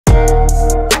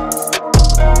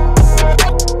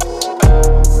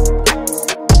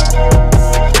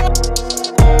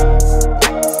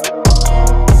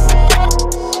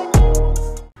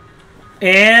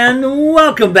And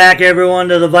welcome back, everyone,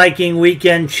 to the Viking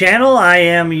Weekend channel. I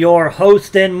am your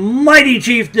host and mighty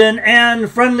chieftain and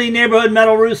friendly neighborhood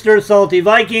metal rooster, Salty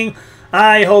Viking.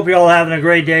 I hope you're all having a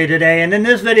great day today. And in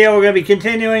this video, we're going to be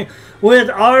continuing with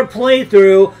our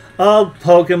playthrough of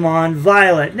Pokemon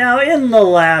Violet. Now, in the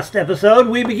last episode,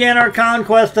 we began our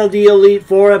conquest of the Elite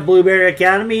Four at Blueberry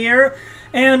Academy here,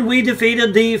 and we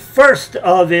defeated the first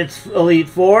of its Elite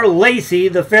Four, Lacey,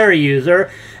 the fairy user.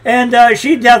 And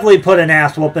she definitely put an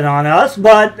ass whooping on us,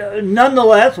 but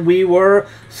nonetheless, we were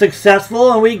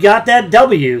successful and we got that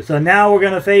W. So now we're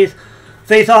going to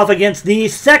face off against the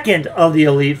second of the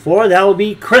Elite Four. That will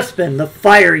be Crispin, the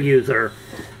fire user.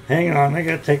 Hang on, I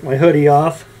got to take my hoodie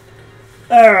off.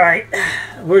 All right,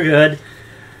 we're good.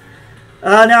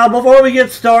 Now, before we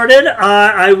get started,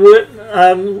 I would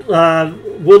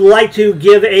like to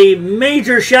give a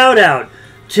major shout out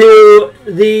to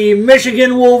the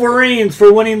Michigan Wolverines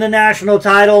for winning the national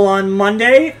title on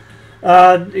Monday.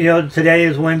 Today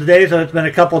is Wednesday, so it's been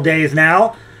a couple days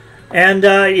now. And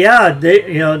yeah,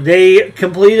 they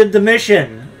completed the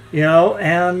mission.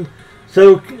 And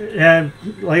so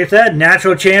like I said,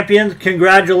 national champions.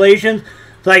 Congratulations!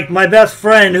 It's like my best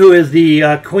friend, who is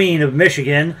the Queen of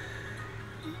Michigan,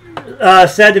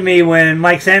 said to me when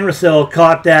Mike Sandersill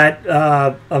caught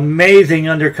that amazing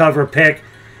undercover pick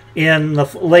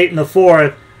late in the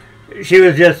fourth. She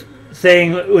was just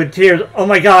saying with tears, "Oh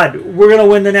my God, we're gonna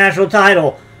win the national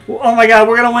title! Oh my God,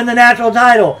 we're gonna win the national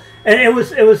title!" And it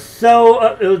was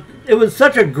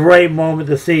such a great moment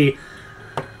to see.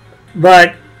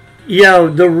 But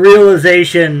the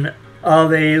realization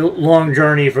of a long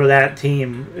journey for that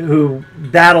team, who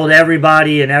battled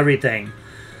everybody and everything.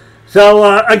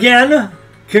 So again,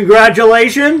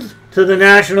 congratulations to the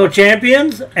national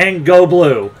champions, and go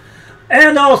blue.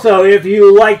 And also, if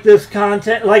you like this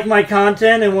content, like my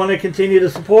content, and want to continue to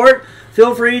support,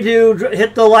 feel free to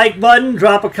hit the like button,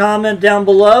 drop a comment down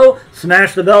below,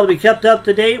 smash the bell to be kept up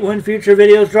to date when future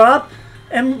videos drop,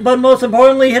 but most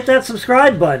importantly, hit that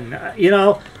subscribe button.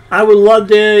 I would love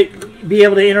to be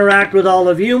able to interact with all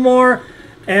of you more,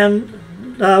 and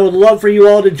I would love for you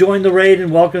all to join the raid and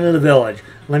welcome to the village.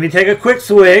 Let me take a quick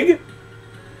swig.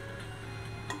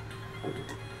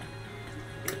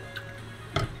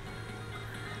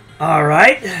 All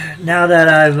right, now that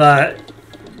I've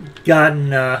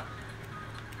gotten,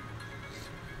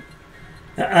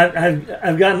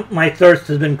 I've got my thirst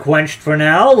has been quenched for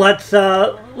now. Let's do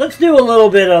a little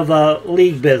bit of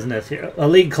league business here, a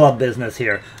league club business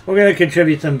here. We're going to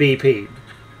contribute some BP.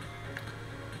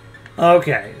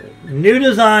 Okay, new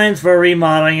designs for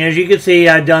remodeling. As you can see,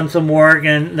 I've done some work,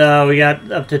 and we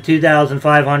got up to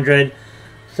 2,500.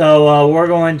 So we're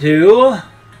going to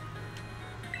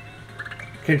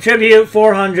contribute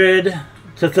 400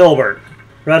 to Filbert.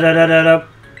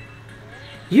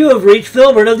 You have reached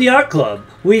Filbert of the Art Club.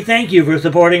 We thank you for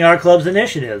supporting our club's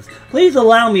initiatives. Please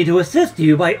allow me to assist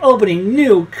you by opening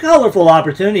new, colorful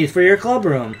opportunities for your club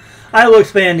room. I will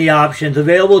expand the options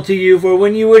available to you for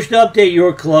when you wish to update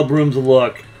your club room's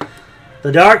look.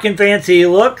 The dark and fancy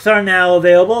looks are now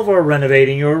available for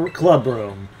renovating your club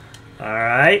room.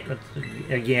 Alright,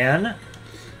 again.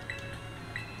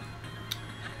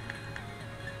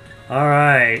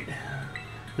 Alright,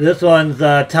 this one's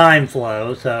time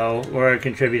flow, so we're going to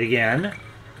contribute again.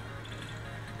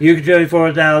 You contribute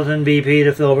 4,000 BP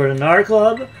to Filbert and our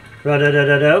club.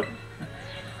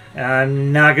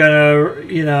 I'm not going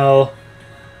to,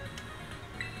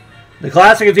 the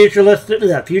classic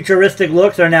and futuristic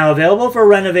looks are now available for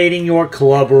renovating your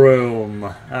club room.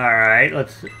 Alright,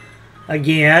 let's,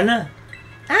 again.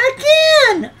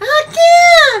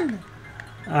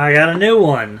 I got a new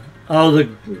one. Oh, the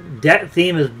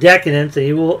theme is decadence,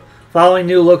 and following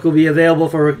new look will be available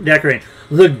for decorating.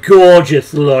 The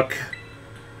gorgeous look.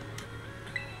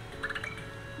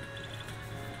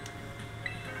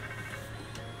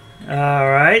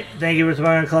 Alright, thank you for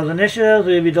supporting our club's initiatives.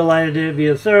 We'd be delighted to be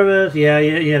of service. Yeah,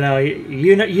 you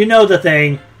know the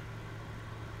thing.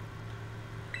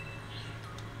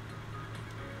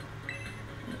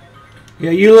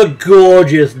 Yeah, you look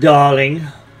gorgeous, darling.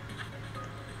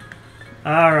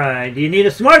 Alright, do you need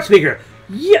a smart speaker?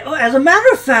 Yeah, as a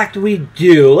matter of fact, we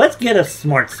do. Let's get a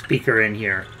smart speaker in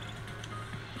here.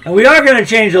 And we are going to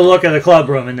change the look of the club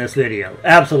room in this video.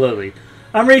 Absolutely.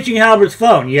 I'm reaching Halbert's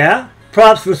phone, yeah?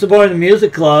 Props for supporting the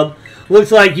music club.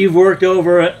 Looks like you've forked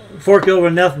over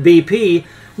enough BP,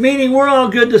 meaning we're all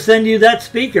good to send you that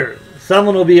speaker.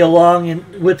 Someone will be along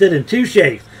with it in 2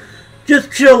 shakes.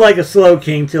 Just chill like a slow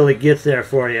king till it gets there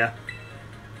for you.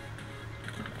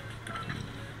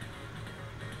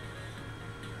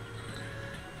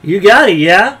 You got it,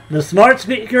 yeah? The smart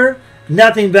speaker?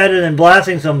 Nothing better than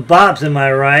blasting some bops, am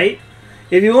I right?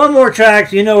 If you want more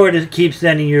tracks, you know where to keep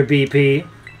sending your BP.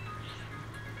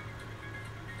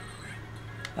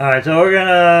 Alright, so we're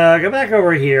gonna go back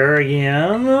over here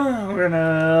again. We're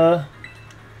gonna...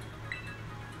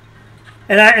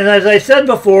 And as I said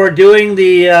before, doing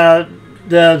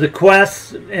the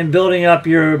quests and building up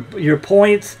your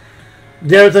points,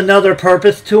 there's another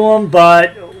purpose to them,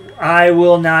 but I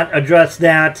will not address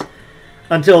that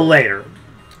until later.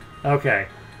 Okay.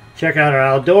 Check out our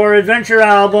Outdoor Adventure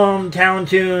album, Town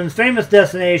Tunes, Famous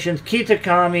Destinations,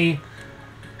 Kitakami.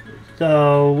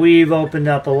 So we've opened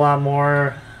up a lot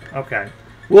more. Okay.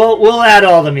 We'll add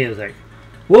all the music.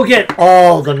 We'll get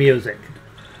all the music.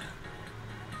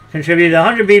 Contribute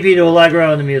 100 BP to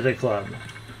Allegro and the Music Club.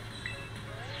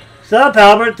 Sup,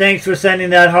 Albert? Thanks for sending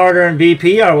that hard-earned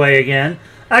BP our way again.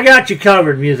 I got you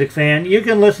covered, music fan. You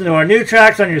can listen to our new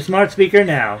tracks on your smart speaker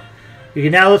now. You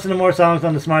can now listen to more songs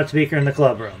on the smart speaker in the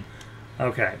club room.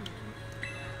 Okay.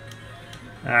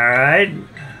 Alright.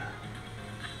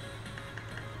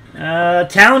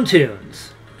 Town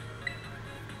Tunes.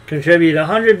 Contribute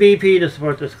 100 BP to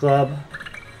support this club.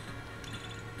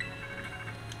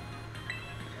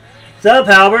 Sup,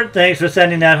 Albert? Thanks for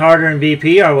sending that hard-earned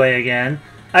BP our way again.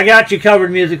 I got you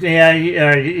covered, music. Yeah,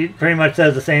 it pretty much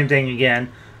says the same thing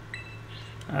again.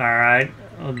 Alright,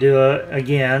 we'll do it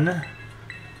again.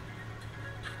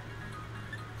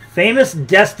 Famous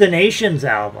Destinations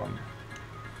album.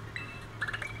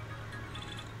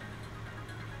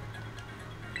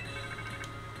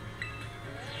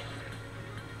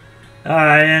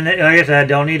 Alright, and like I said,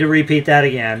 don't need to repeat that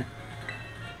again.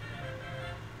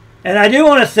 And I do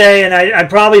want to say, and I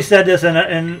probably said this in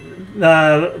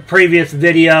a previous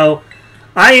video,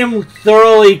 I am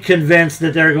thoroughly convinced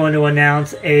that they're going to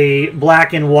announce a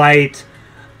black and white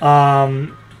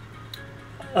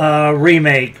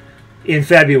remake in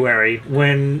February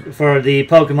for the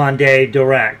Pokemon Day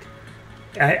Direct.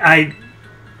 I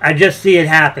just see it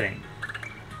happening.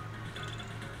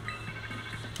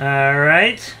 All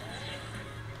right.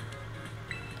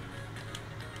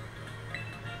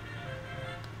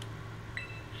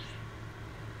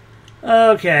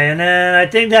 Okay, and then I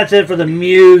think that's it for the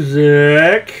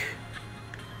music.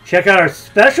 Check out our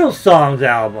Special Songs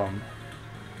album.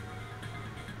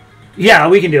 Yeah,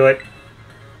 we can do it.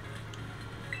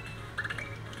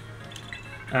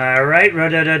 Alright,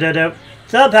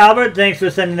 Sup, Albert? Thanks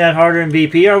for sending that hard-earned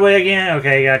BP our way again.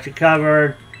 Okay, got you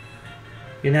covered.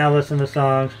 You now listen to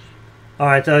songs.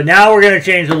 Alright, so now we're going to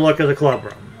change the look of the club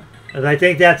room. Because I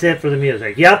think that's it for the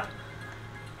music. Yep.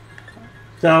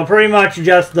 So pretty much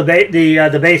just the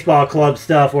baseball club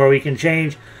stuff where we can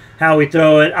change how we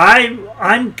throw it.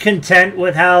 I'm content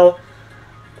with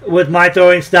my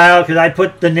throwing style because I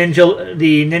put the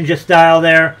ninja style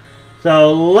there.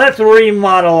 So let's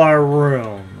remodel our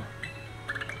room.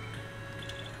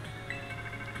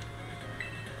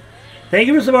 Thank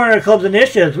you for supporting our club's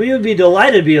initiatives. We would be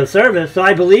delighted to be of service. So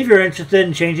I believe you're interested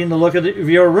in changing the look of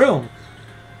your room.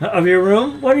 Of your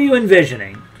room? What are you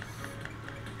envisioning?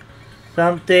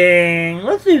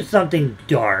 Let's do something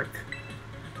dark.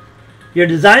 Your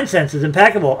design sense is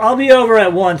impeccable. I'll be over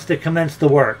at once to commence the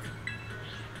work.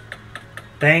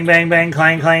 Bang, bang, bang,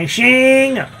 clang, clang,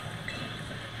 shing!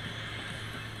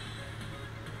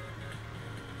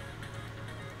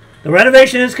 The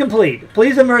renovation is complete.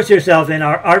 Please immerse yourself in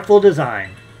our artful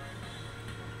design.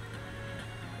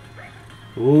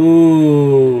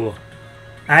 Ooh.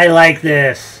 I like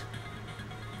this.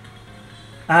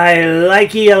 I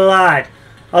like it a lot.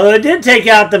 Although it did take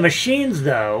out the machines,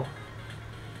 though.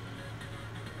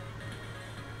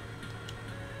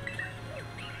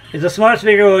 Is a smart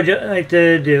speaker what would you like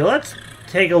to do? Let's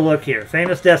take a look here.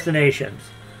 Famous Destinations.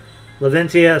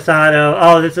 Lavincia Asado.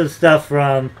 Oh, this is stuff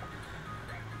from...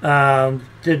 back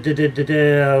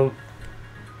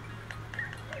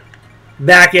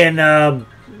in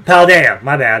Paldea.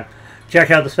 My bad. Check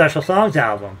out the Special Songs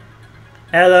album.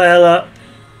 Hello.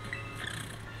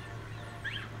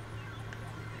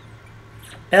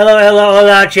 Hello,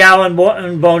 hola, ciao, and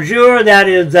bonjour. That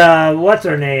is, what's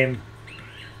her name?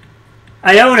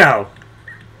 Iono.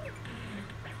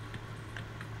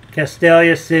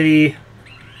 Castelia City.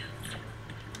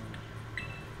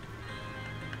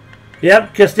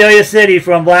 Yep, Castelia City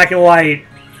from Black and White.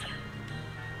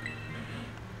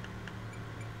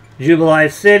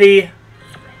 Jubilife City.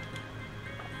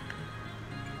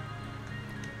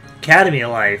 Academy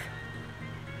of Life.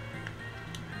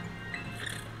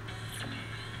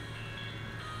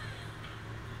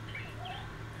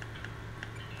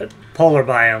 polar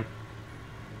biome.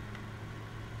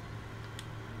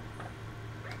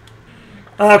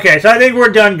 Okay, so I think we're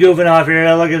done goofing off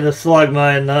here. Look at the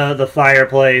slugma in the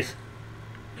fireplace.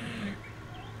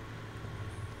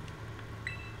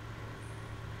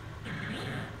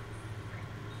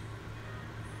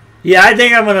 Yeah, I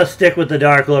think I'm gonna stick with the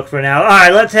dark look for now. All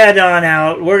right, let's head on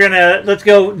out. Let's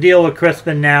go deal with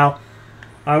Crispin now.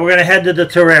 We're gonna head to the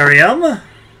terrarium.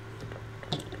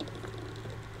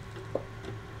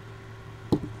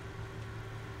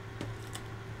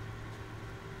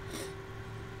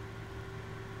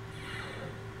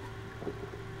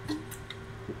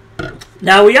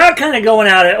 Now, we are kind of going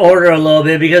out of order a little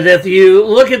bit, because if you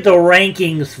look at the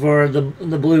rankings for the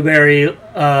Blueberry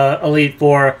Elite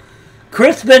Four,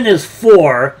 Crispin is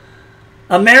 4,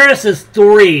 Amaris is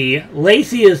 3,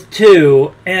 Lacey is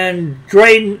 2, and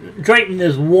Drayton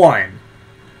is 1.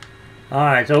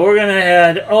 Alright, so we're going to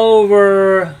head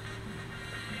over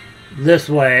this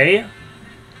way.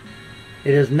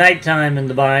 It is nighttime in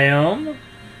the biome.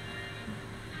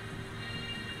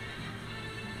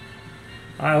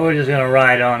 Alright, we're just going to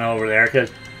ride on over there,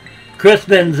 because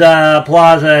Crispin's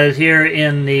plaza is here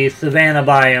in the Savanna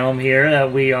biome here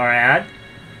that we are at.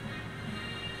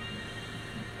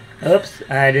 Oops,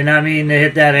 I did not mean to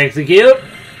hit that execute.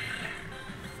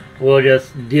 We'll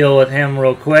just deal with him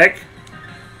real quick.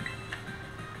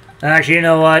 Actually, you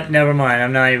know what? Never mind.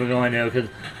 I'm not even going to, because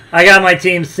I got my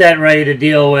team set ready to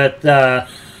deal with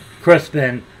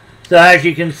Crispin. So as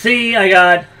you can see, I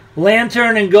got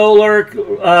Lantern and Golurk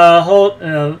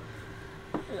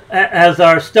as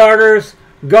our starters.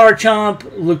 Garchomp,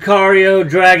 Lucario,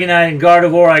 Dragonite, and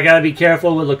Gardevoir. I got to be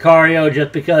careful with Lucario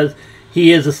just because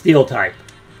he is a steel type.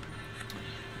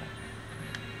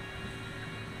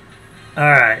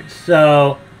 Alright,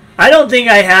 so I don't think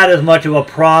I had as much of a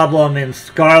problem in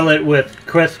Scarlet with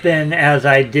Crispin as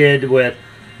I did with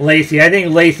Lacey. I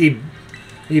think Lacey,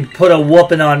 he put a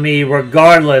whooping on me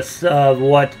regardless of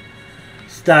what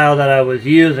style that I was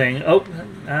using. Oh,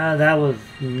 that was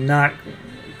not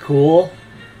cool.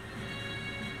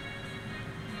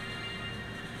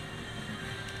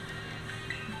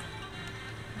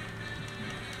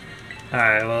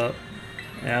 Alright,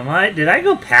 well, did I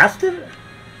go past it?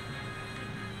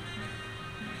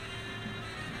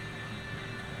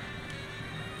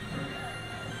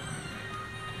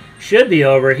 Should be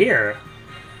over here.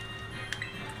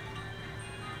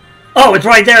 Oh, it's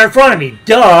right there in front of me.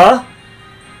 Duh.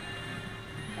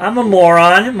 I'm a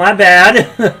moron. My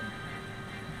bad.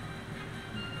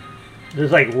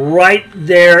 It's like right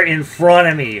there in front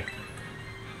of me.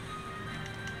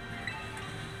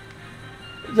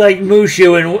 It's like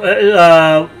Mushu in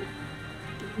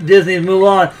Disney's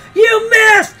Mulan. You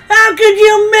missed! How could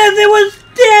you miss? It was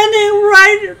standing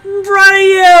right in front of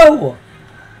you!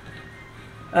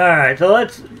 Alright, so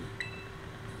let's...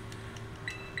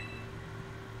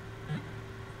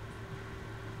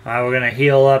 Alright, we're going to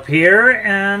heal up here,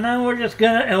 and then we're just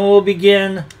going to... And we'll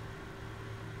begin...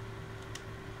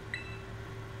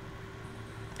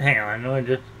 Hang on, we'll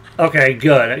just... Okay,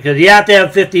 good, because you have to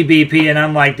have 50 BP, and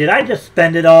I'm like, did I just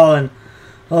spend it all and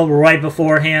right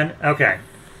beforehand? Okay.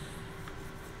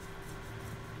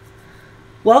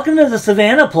 Welcome to the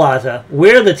Savanna Plaza.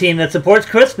 We're the team that supports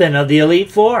Crispin of the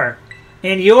Elite Four.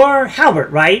 And you're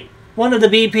Halbert, right? One of the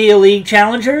BP League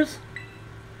challengers?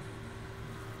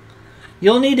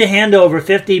 You'll need to hand over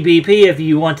 50 BP if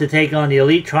you want to take on the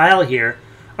Elite Trial here.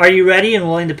 Are you ready and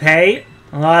willing to pay?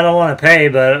 Well, I don't want to pay,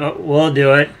 but we'll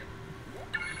do it.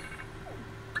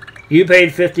 You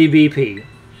paid 50 BP.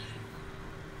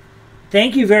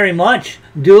 Thank you very much.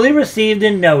 Duly received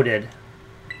and noted.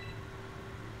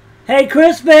 Hey,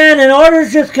 Crispin, an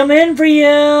order's just come in for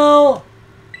you.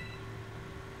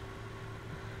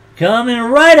 Coming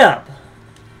right up.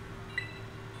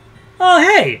 Oh,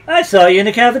 hey, I saw you in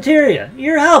the cafeteria.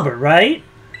 You're Halbert, right?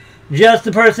 Just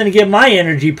the person to get my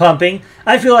energy pumping.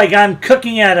 I feel like I'm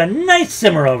cooking at a nice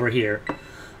simmer over here.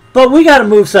 But we gotta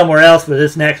move somewhere else for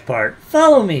this next part.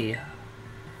 Follow me.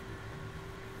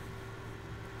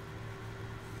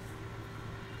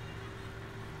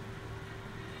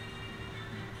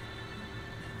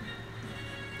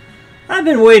 I've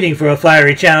been waiting for a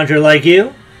fiery challenger like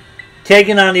you.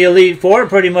 Taking on the Elite Four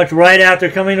pretty much right after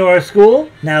coming to our school?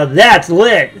 Now that's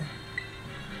lit!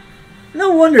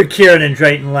 No wonder Kieran and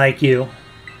Drayton like you.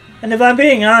 And if I'm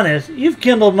being honest, you've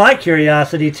kindled my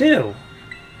curiosity too.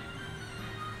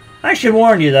 I should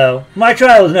warn you though, my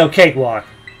trial is no cakewalk.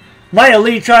 My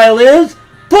Elite Trial is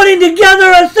putting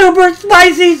together a super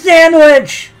spicy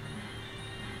sandwich!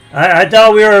 I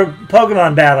thought we were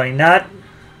Pokemon battling,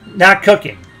 not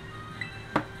cooking.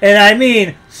 And I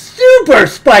mean super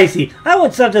spicy. I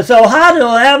want something so hot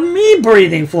it'll have me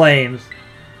breathing flames.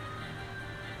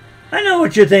 I know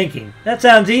what you're thinking. That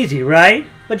sounds easy, right?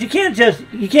 But you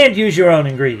can't use your own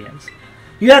ingredients.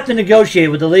 You have to negotiate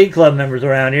with the League Club members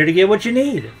around here to get what you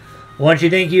need. Once you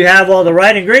think you have all the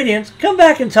right ingredients, come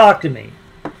back and talk to me.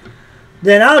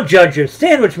 Then I'll judge your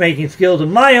sandwich making skills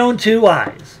with my own 2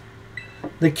 eyes.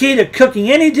 The key to cooking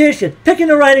any dish is picking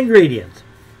the right ingredients.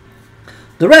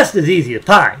 The rest is easy as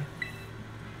pie.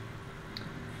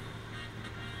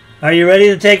 Are you ready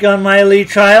to take on my elite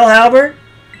trial, Halbert?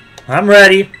 I'm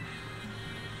ready.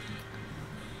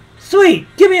 Sweet.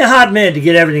 Give me a hot minute to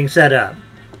get everything set up.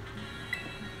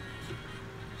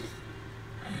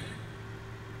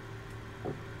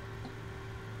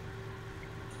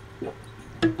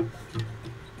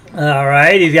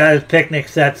 Alright, he's got his picnic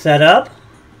set up.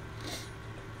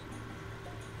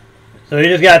 So you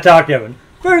just got to talk to everyone.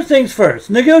 First things first,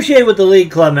 negotiate with the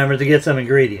League Club members to get some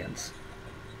ingredients.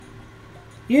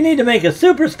 You need to make a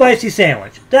super spicy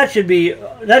sandwich. That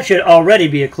should already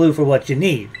be a clue for what you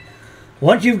need.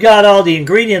 Once you've got all the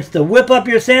ingredients to whip up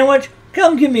your sandwich,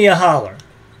 come give me a holler.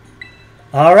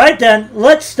 Alright then,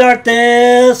 let's start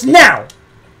this now!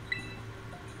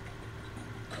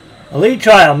 Elite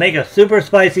trial, make a super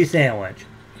spicy sandwich.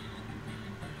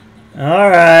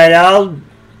 Alright, I'll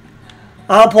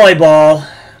play ball.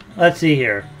 Let's see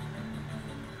here.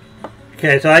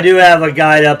 Okay, so I do have a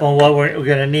guide up on what we're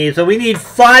going to need. So we need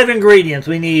 5 ingredients.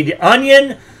 We need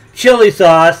onion, chili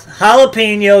sauce,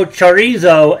 jalapeno,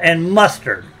 chorizo, and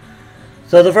mustard.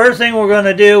 So the first thing we're going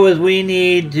to do is we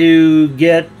need to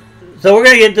get... So we're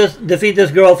going to defeat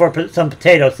this girl for some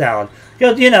potato salad.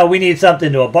 Because, you know, we need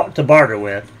something to barter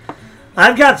with.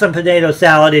 I've got some potato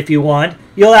salad if you want.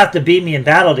 You'll have to beat me in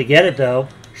battle to get it, though.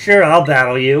 Sure, I'll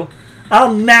battle you.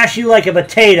 I'll mash you like a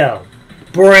potato.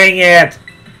 Bring it!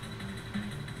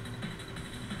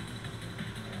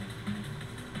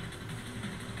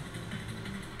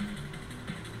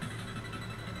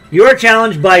 You are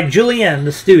challenged by Julienne,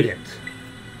 the student.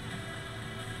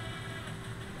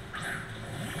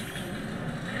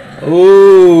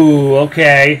 Ooh,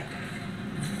 okay.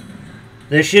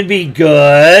 This should be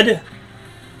good.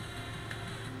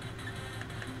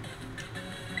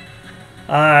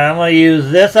 Alright, I'm going to use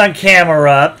this on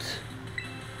Camerupt.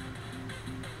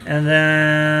 And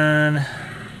then...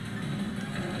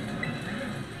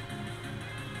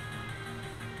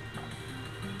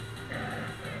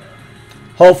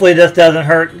 hopefully this doesn't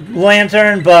hurt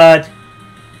Lantern, but...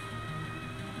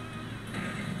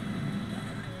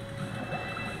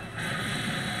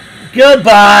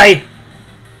 goodbye!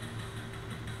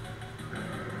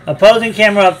 Opposing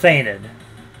Camerupt fainted.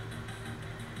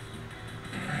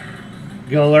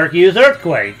 Go lurk, use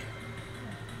Earthquake.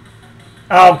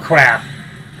 Oh, crap.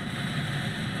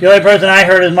 The only person I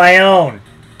hurt is my own.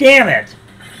 Damn it.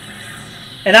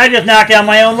 And I just knocked out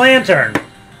my own Lantern.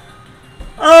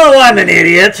 Oh, I'm an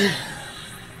idiot.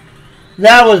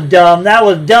 That was dumb. That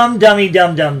was dumb, dummy,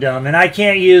 dumb, dumb, dumb. And I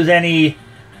can't use any...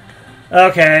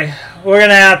 okay. We're going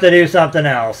to have to do something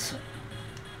else.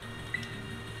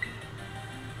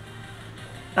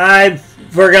 I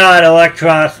forgot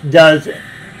Electros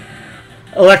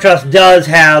does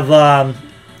have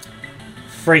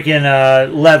freaking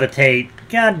levitate.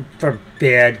 God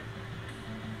forbid.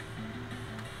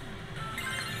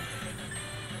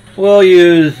 We'll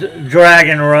use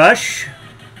Dragon Rush.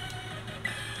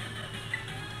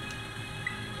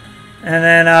 And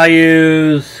then I'll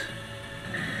use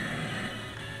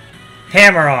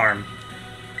Hammer Arm.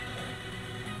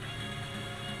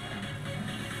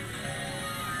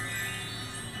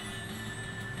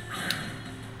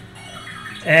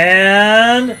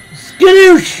 And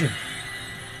skadoosh!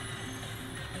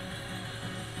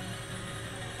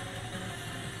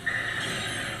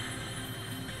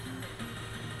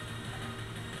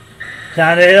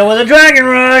 Time to hit it with a Dragon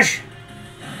Rush!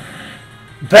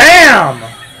 Bam!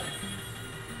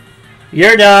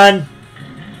 You're done.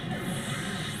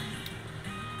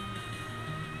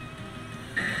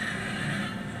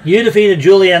 You defeated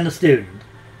Julienne the student.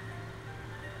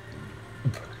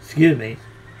 Excuse me.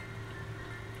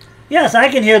 Yes, I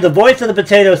can hear the voice of the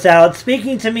potato salad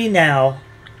speaking to me now.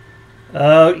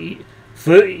 Oh,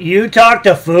 you talk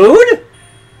to food?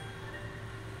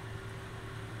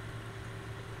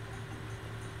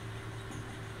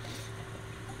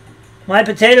 My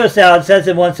potato salad says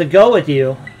it wants to go with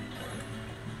you.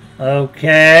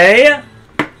 Okay.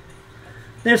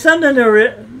 There's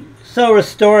something so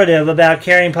restorative about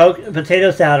carrying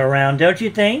potato salad around, don't you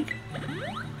think?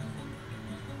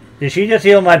 Did she just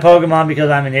heal my Pokemon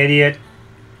because I'm an idiot?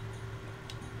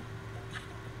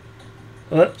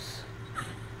 Whoops.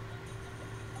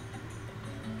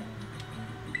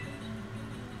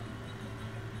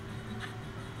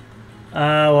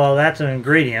 Well, that's an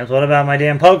ingredient. What about my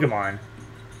damn Pokemon?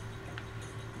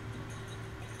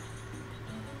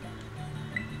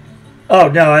 Oh,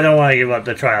 no, I don't want to give up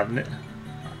the trial.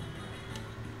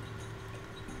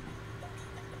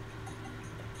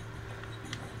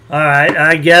 Alright,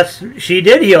 I guess she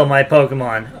did heal my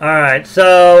Pokemon. Alright,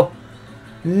 so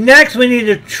next we need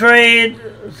to trade.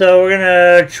 So we're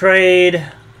going to trade.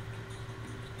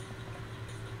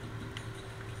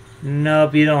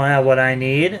 Nope, you don't have what I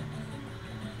need.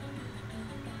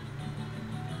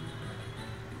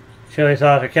 Chili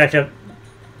sauce or ketchup.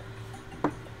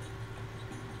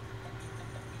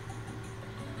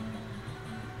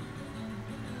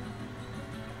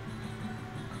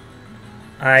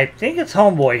 I think it's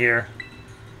Homeboy here.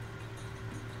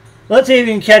 Let's see if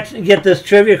you can get this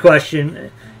trivia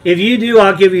question. If you do,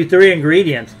 I'll give you 3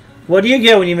 ingredients. What do you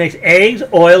get when you mix eggs,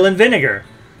 oil, and vinegar?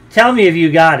 Tell me if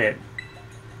you got it.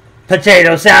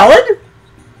 Potato salad?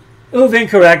 Oof,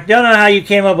 incorrect. Don't know how you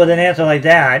came up with an answer like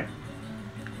that.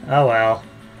 Oh well.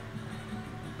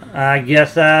 I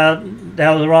guess that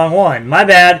was the wrong one. My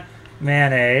bad.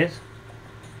 Mayonnaise.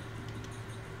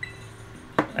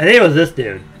 I think it was this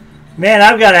dude. Man,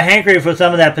 I've got a hankering for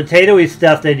some of that potato-y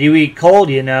stuff that you eat cold,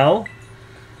 you know.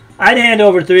 I'd hand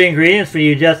over 3 ingredients for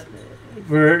you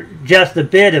for just a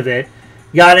bit of it.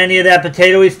 Got any of that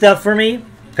potato-y stuff for me?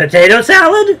 Potato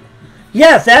salad?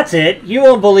 Yes, that's it. You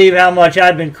won't believe how much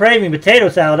I've been craving potato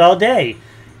salad all day.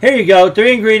 Here you go.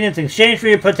 3 ingredients in exchange for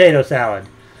your potato salad.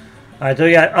 Alright, so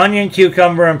we got onion,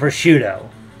 cucumber, and prosciutto.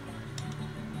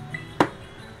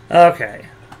 Okay.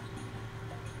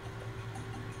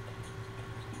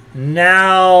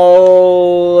 Now,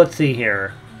 let's see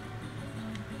here.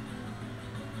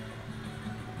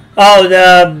 Oh,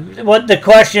 the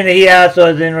question he asked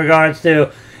was in regards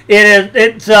to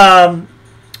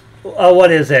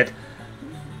what is it?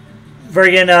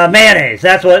 Friggin' mayonnaise.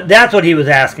 That's what he was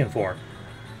asking for.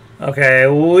 Okay,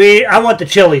 I want the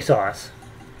chili sauce.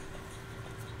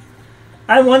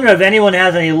 I wonder if anyone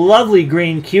has any lovely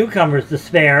green cucumbers to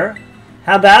spare.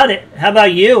 How about it? How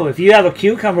about you? If you have a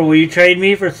cucumber, will you trade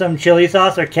me for some chili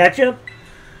sauce or ketchup?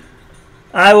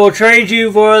 I will trade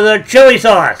you for the chili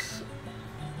sauce.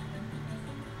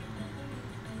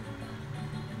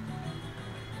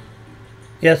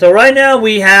 Yeah, so right now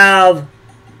we're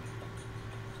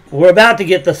about to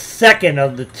get the second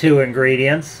of the 2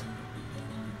 ingredients.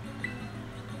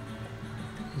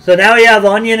 So now we have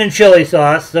onion and chili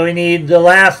sauce. So we need the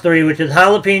last 3, which is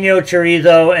jalapeno,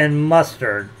 chorizo, and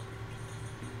mustard.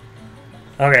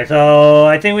 Okay, so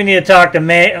I think we need to talk to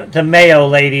Mayo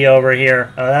lady over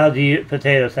here. Oh, that was the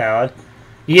potato salad.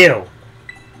 You.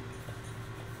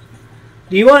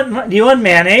 Do you want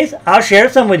mayonnaise? I'll share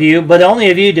some with you, but only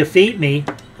if you defeat me.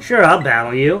 Sure, I'll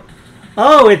battle you.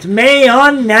 Oh, it's May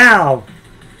on now.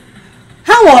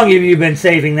 How long have you been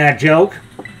saving that joke?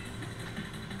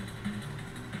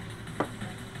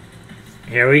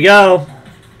 Here we go.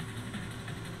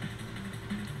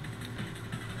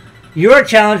 You are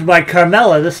challenged by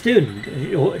Carmela, the student.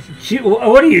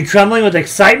 What are you, trembling with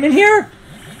excitement here?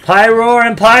 Pyroar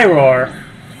and Pyroar.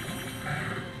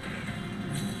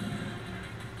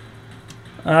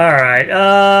 Alright,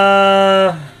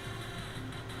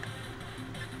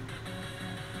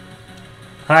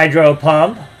 Hydro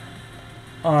Pump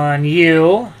on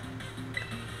you.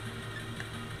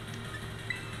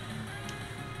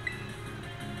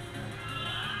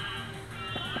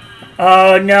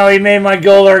 Oh no, he made my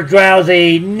Golurk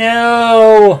drowsy.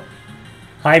 No!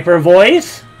 Hyper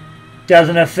Voice?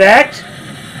 Doesn't affect?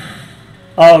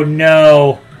 Oh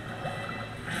no.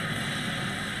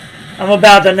 I'm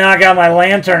about to knock out my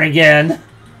lantern again.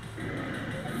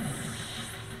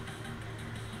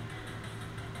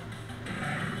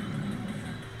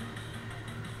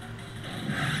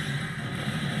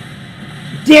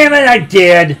 Damn it, I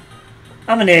did.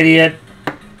 I'm an idiot.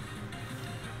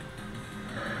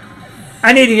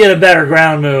 I need to get a better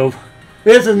ground move.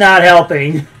 This is not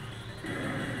helping.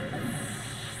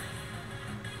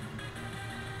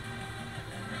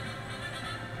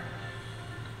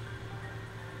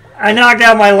 I knocked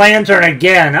out my lantern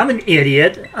again. I'm an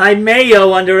idiot. I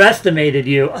Mayo underestimated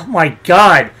you. Oh my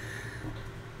god.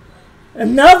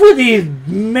 Enough with these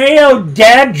Mayo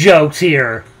dad jokes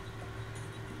here.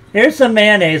 Here's some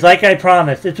mayonnaise, like I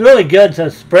promised. It's really good, so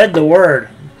spread the word.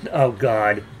 Oh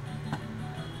god.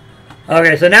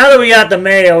 Okay, so now that we got the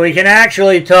Mayo, we can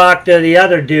actually talk to the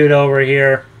other dude over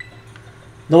here.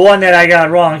 The one that I got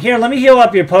wrong. Here, let me heal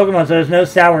up your Pokemon so there's no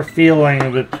sour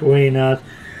feeling between us.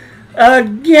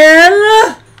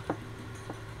 Again?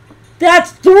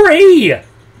 That's 3!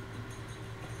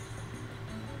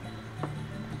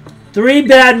 3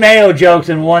 bad Mayo jokes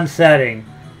in one setting.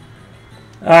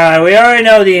 Alright, we already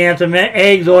know the answer.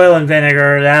 Eggs, oil, and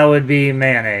vinegar. That would be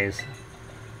mayonnaise.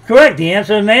 Correct, the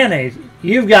answer is mayonnaise.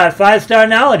 You've got 5-star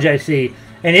knowledge, I see.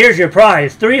 And here's your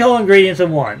prize. 3 whole ingredients at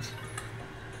once.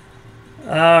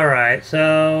 Alright,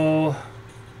 so...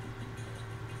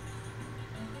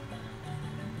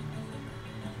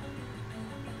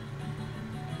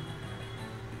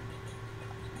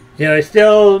 I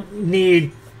still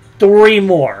need 3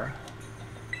 more.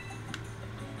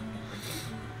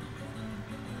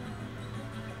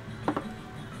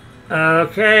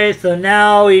 Okay, so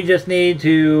now we just need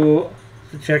to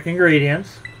check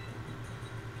ingredients.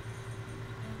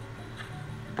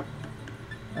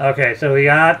 Okay, so we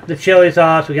got the chili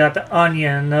sauce, we got the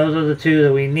onion. Those are the 2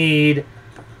 that we need.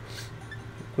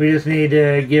 We just need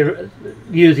to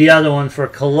use the other one for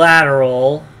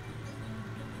collateral.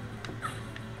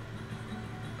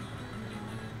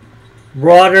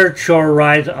 Broader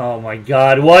chorizo. Oh my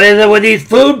god, what is it with these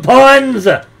food puns?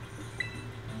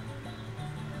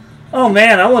 Oh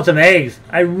man, I want some eggs.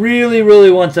 I really,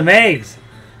 really want some eggs.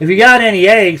 If you got any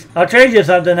eggs, I'll trade you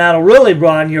something that'll really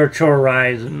broaden your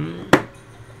chorizo.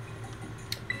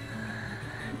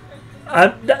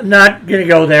 I'm not gonna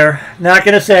go there. Not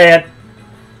gonna say it.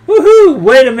 Woohoo!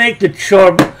 Way to make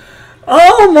the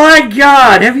Oh my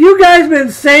god! Have you guys been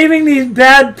saving these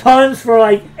bad puns for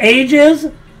like ages?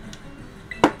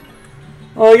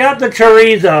 Well, we got the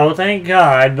chorizo, thank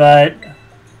God, but...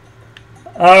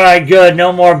 Alright, good.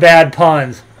 No more bad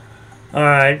puns.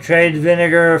 Alright, trade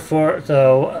vinegar for...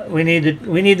 So, we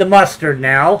need the mustard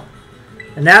now.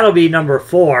 And that'll be number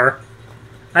 4.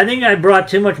 I think I brought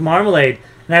too much marmalade.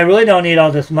 And I really don't need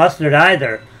all this mustard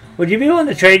either. Would you be willing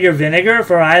to trade your vinegar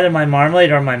for either my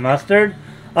marmalade or my mustard?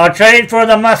 I'll trade for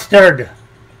the mustard.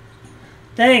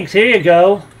 Thanks, here you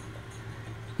go.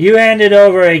 You handed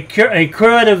over a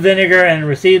crud of vinegar and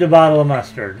received a bottle of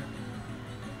mustard.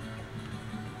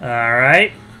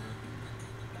 Alright.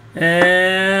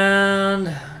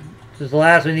 And just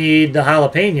last we need the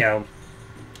jalapeno.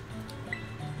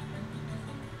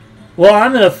 Well,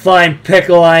 I'm in a fine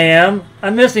pickle I am.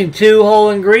 I'm missing 2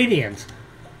 whole ingredients.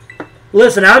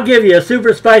 Listen, I'll give you a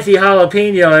super spicy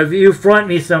jalapeno if you front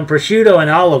me some prosciutto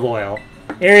and olive oil.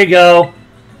 Here you go.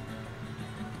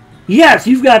 Yes,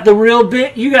 you got a real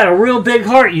big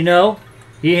heart, you know.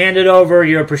 You handed over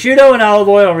your prosciutto and olive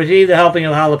oil and received a helping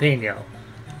of jalapeno.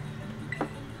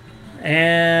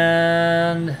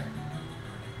 And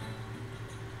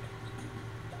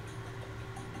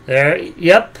there,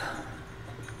 yep.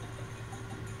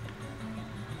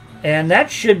 And that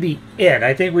should be it.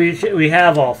 I think we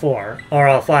have all 4 or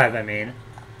all 5. I mean.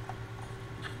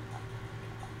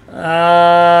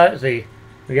 Let's see.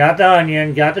 We got the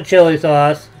onion, got the chili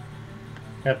sauce.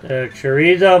 Got the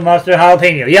chorizo, mustard,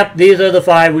 jalapeno. Yep, these are the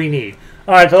 5 we need.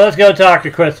 Alright, so let's go talk to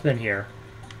Crispin here.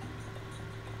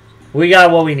 We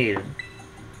got what we needed.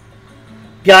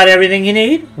 Got everything you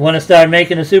need? Want to start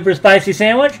making a super spicy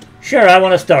sandwich? Sure, I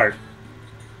want to start.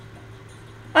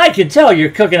 I can tell you're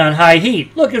cooking on high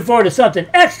heat. Looking forward to something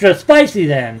extra spicy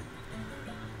then.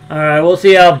 Alright, we'll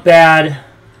see how bad.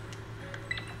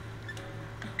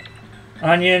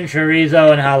 Onion,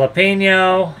 chorizo, and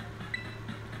jalapeno.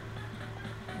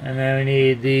 And then we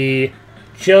need the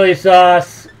chili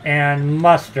sauce and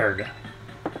mustard.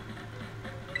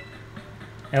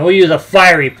 And we'll use a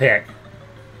fiery pick.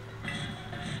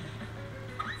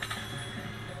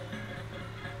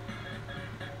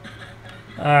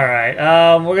 Alright,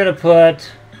 we're going to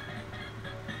put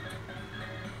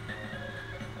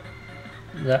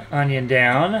the onion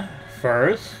down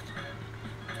first.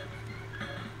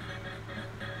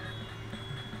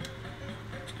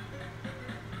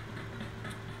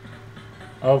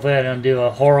 Hopefully I don't do a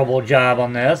horrible job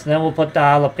on this. Then we'll put the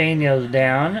jalapenos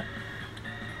down.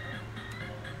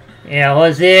 Yeah,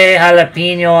 Jose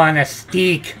jalapeno on a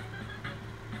stick.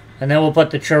 And then we'll put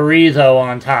the chorizo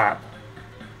on top.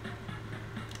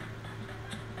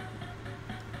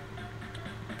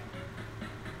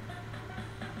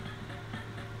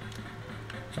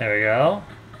 There we go.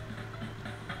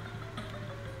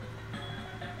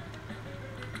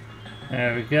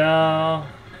 There we go.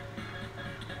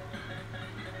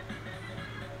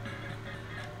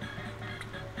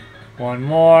 One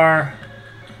more.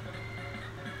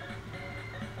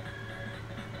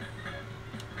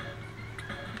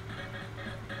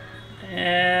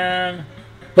 And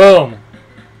boom.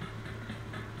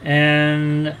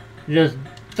 And just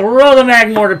throw the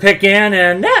mag mortar pick in,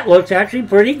 and that looks actually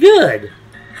pretty good.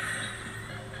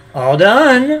 All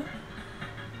done.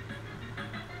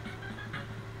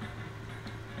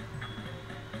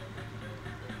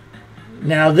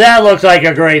 Now that looks like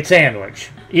a great sandwich,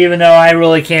 even though I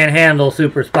really can't handle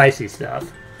super spicy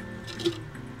stuff.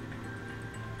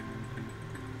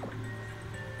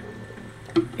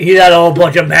 He had a whole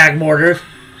bunch of mag mortars.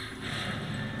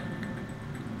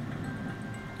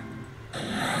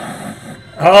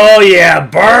 Oh yeah,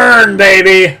 burn,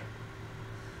 baby!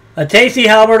 A tasty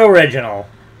Halbert original.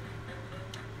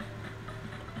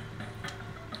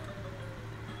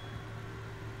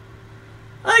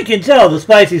 I can tell the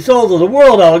spicy souls of the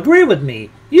world all agree with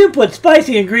me. You put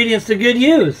spicy ingredients to good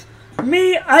use.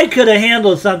 Me, I could have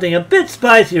handled something a bit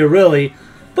spicier, really,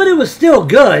 but it was still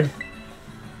good.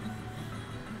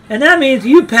 And that means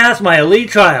you passed my elite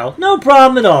trial. No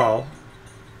problem at all.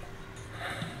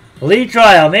 Elite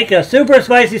trial. Make a super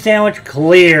spicy sandwich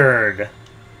cleared.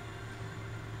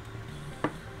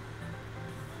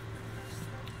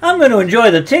 I'm going to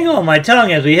enjoy the tingle on my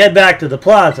tongue as we head back to the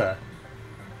plaza.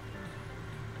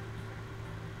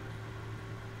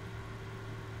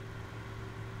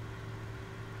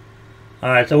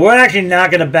 Alright, so we're actually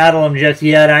not going to battle him just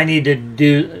yet. I need to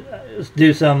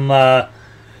do some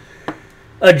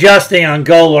adjusting on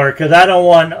Golurk, because I don't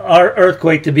want our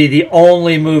Earthquake to be the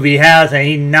only move he has, and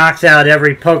he knocks out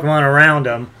every Pokemon around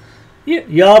him.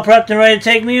 Y'all prepped and ready to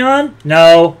take me on?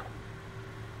 No.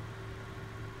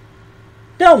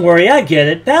 Don't worry, I get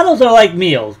it. Battles are like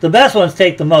meals. The best ones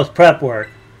take the most prep work.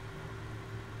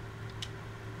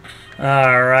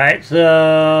 Alright,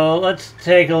 so let's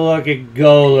take a look at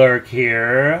Golurk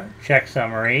here. Check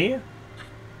summary.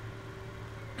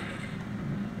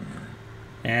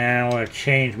 And we'll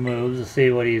change moves to see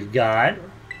what he's got.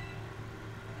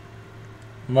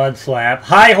 Mud Slap.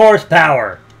 High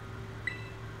horsepower.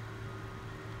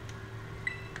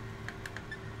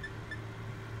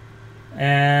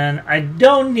 And I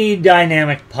don't need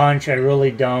Dynamic Punch. I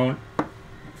really don't.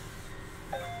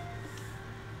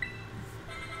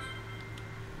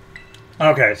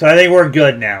 Okay, so I think we're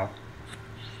good now.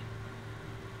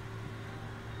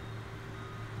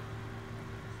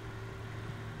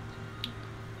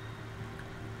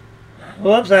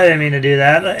 Whoops, I didn't mean to do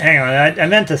that. Hang on, I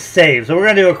meant to save. So we're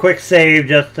going to do a quick save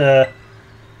just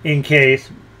in case.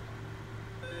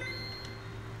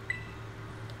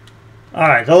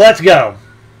 Alright, so let's go.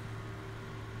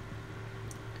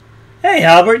 Hey,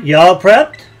 Albert, y'all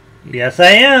prepped? Yes,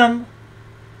 I am.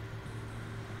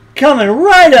 Coming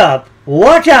right up.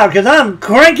 Watch out, because I'm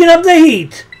cranking up the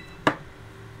heat.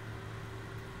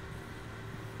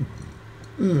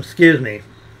 Excuse me.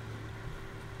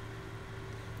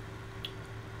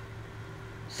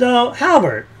 So,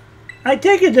 Halbert, I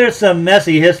take it there's some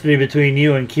messy history between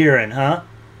you and Kieran, huh?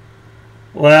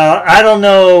 Well, I don't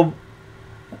know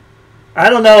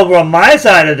from my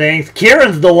side of things.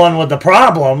 Kieran's the one with the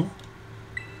problem.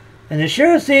 And it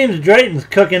sure seems Drayton's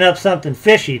cooking up something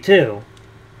fishy, too.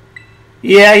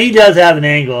 Yeah, he does have an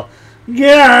angle.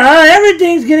 Yeah,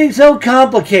 everything's getting so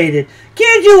complicated.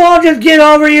 Can't you all just get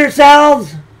over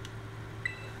yourselves?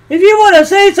 If you want to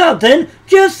say something,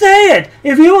 just say it.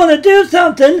 If you want to do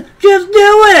something, just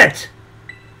do it.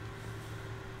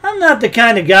 I'm not the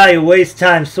kind of guy who wastes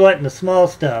time sweating the small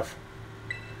stuff.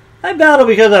 I battle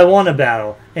because I want to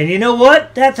battle. And you know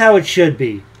what? That's how it should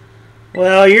be.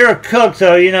 Well, you're a cook,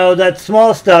 so you know that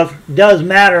small stuff does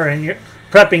matter in your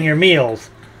prepping your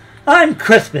meals. I'm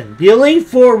Crispin, the Elite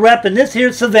Four rep in this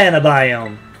here Savanna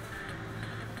biome.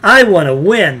 I want to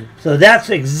win, so that's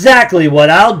exactly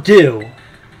what I'll do.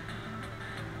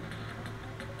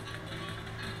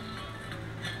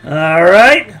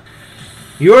 Alright.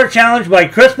 You're challenged by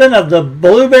Crispin of the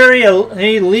Blueberry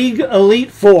League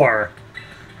Elite Four.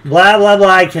 Blah, blah, blah.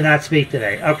 I cannot speak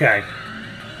today. Okay.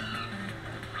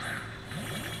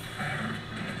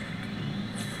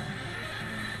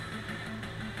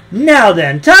 Now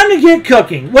then, time to get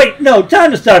cooking. Wait, no,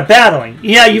 time to start battling.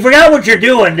 Yeah, you forgot what you're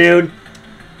doing, dude.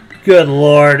 Good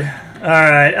lord.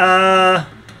 Alright,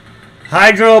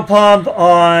 Hydro Pump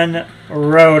on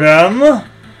Rotom.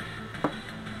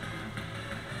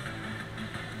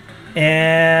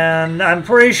 And I'm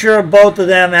pretty sure both of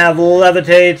them have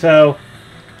Levitate, so...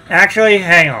 Actually,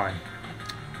 hang on.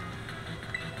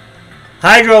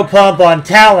 Hydro Pump on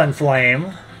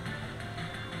Talonflame.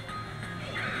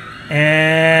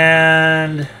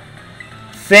 And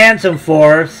Phantom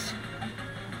Force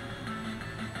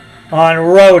on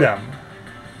Rotom.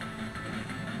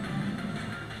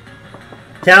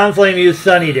 Talonflame used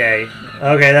Sunny Day.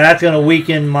 Okay, that's going to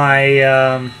weaken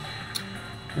my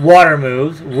water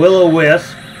moves.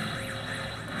 Will-O-Wisp.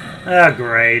 Ah,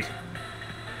 great.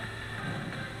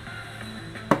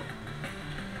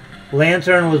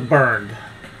 Lantern was burned.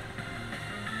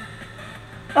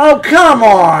 Oh, come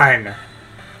on!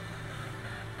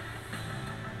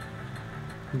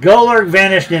 Golurk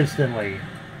vanished instantly.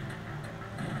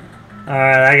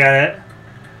 Alright, I got it.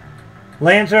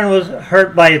 Lantern was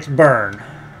hurt by its burn.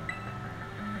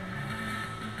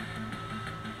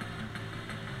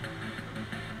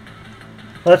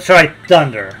 Let's try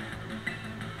Thunder.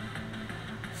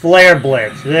 Flare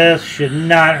Blitz. This should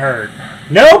not hurt.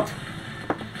 Nope!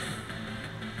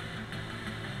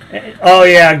 Oh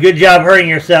yeah, good job hurting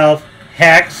yourself.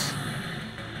 Hex.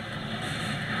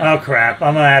 Oh crap,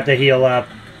 I'm gonna have to heal up.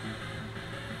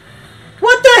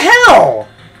 What the hell?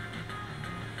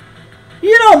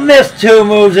 You don't miss 2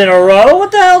 moves in a row.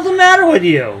 What the hell's the matter with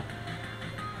you?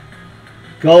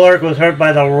 Golurk was hurt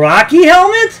by the Rocky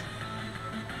helmet?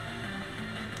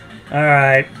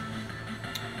 Alright.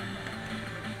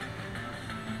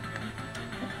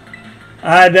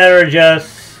 I better just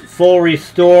full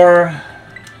restore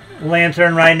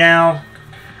Lantern right now.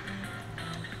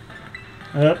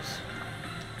 Oops.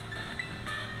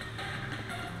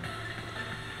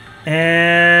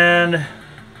 And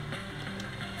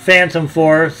Phantom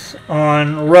Force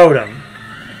on Rotom.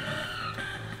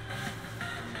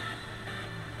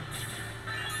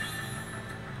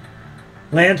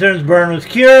 Lantern's burn was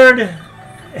cured,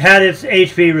 had its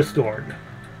HP restored.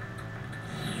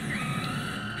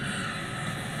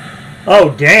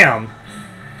 Oh, damn.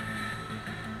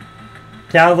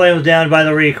 Talonflame was downed by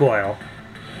the recoil.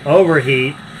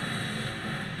 Overheat.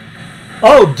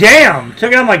 Oh, damn!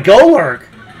 Took out my Golurk.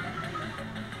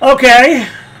 Okay.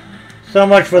 So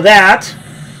much for that.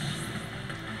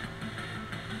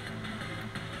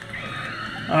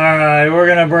 Alright, we're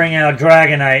going to bring out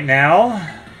Dragonite now.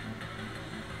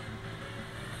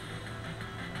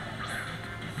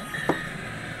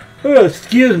 Ooh,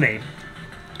 excuse me.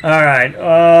 Alright,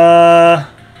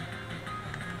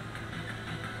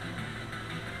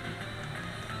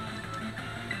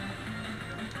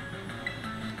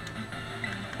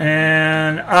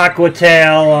 and Aqua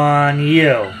Tail on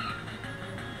you.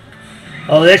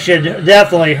 Oh, this should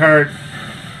definitely hurt.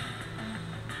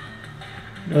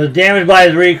 It was damaged by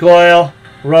his recoil.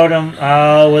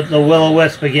 Rotom with the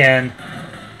Will-O-Wisp again.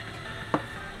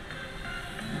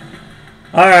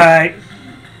 Alright.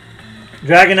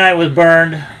 Dragonite was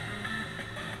burned.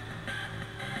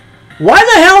 Why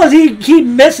the hell does he keep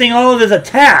missing all of his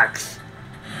attacks?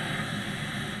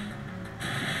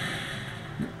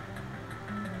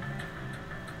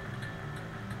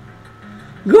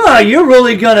 God, you're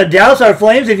really gonna douse our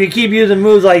flames if you keep using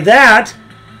moves like that.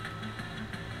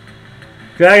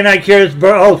 Dragonite cures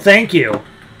burn. Oh, thank you.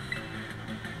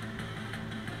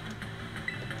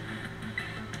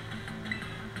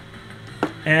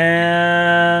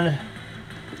 And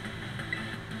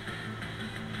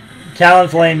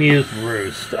Talonflame used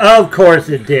Roost. Of course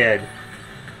it did.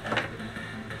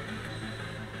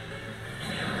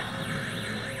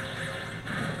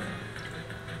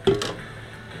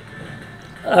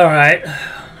 Alright.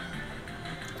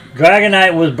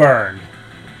 Dragonite was burned.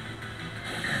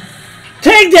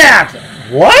 Take that!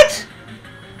 What?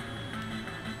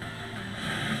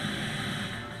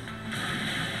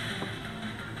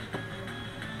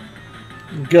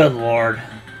 Good lord.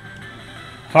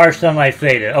 Harsh Sunlight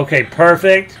faded. Okay,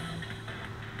 perfect.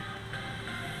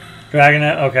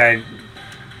 Dragonite, okay.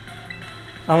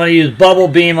 I'm going to use Bubble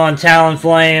Beam on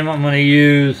Talonflame. I'm going to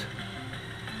use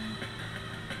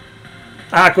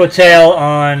Aqua Tail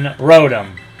on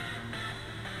Rotom.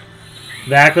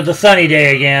 Back with the sunny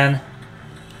day again.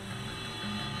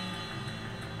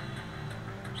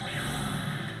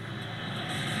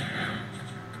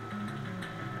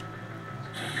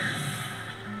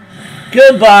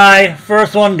 Goodbye.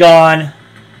 First one gone.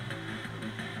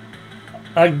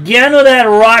 Again with that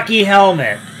Rocky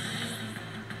helmet.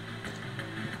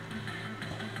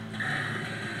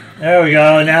 There we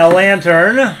go. Now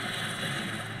Lantern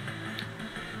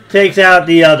takes out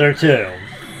the other two.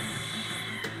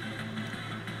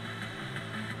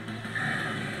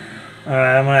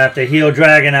 Alright, I'm going to have to heal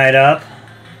Dragonite up.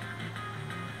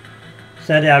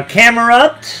 Send out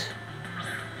Camerupt.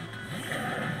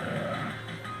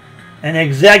 And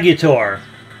Exeggutor.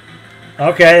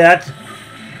 Okay, that's...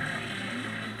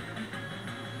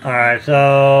 Alright,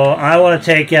 so I want to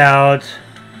take out...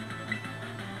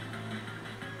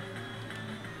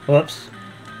 Whoops.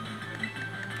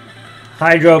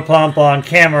 Hydro Pump on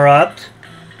Camerupt.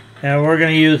 And we're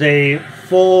going to use a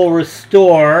full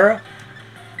restore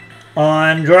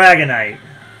on Dragonite.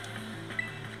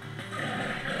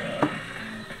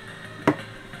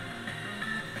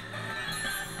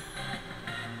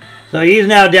 So he's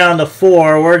now down to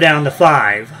 4, we're down to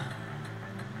 5.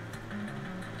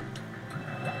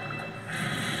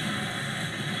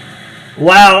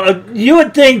 Wow, you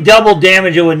would think double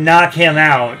damage it would knock him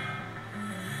out.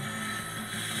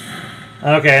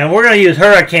 Okay, and we're going to use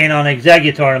Hurricane on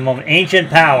Exeggutor in a moment. Ancient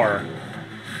Power.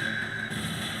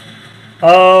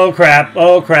 Oh crap,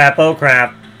 oh crap, oh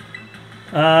crap.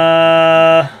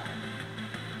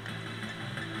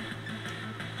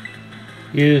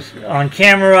 Use on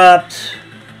Camerupt.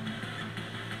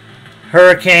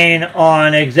 Hurricane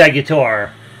on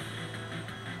Executor.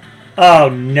 Oh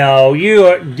no,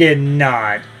 you did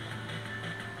not.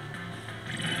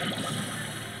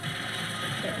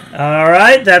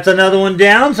 Alright, that's another one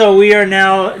down. So we are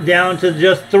now down to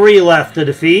just 3 left to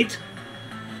defeat.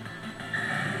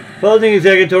 Opposing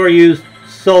Executor used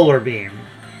Solar Beam.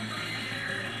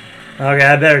 Okay,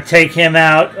 I better take him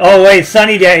out. Oh wait,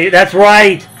 Sunny Day. That's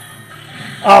right.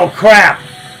 Oh crap.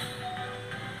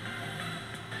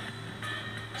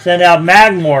 Send out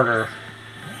Magmortar.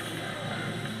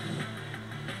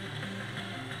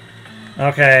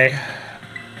 Okay.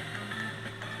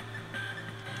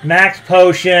 Max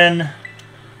Potion.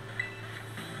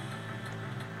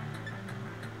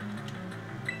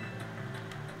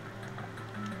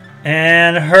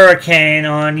 And Hurricane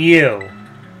on you.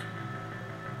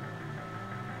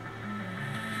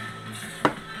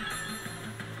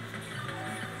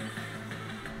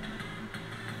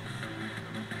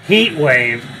 Heat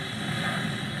Wave.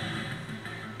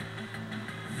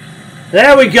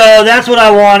 There we go. That's what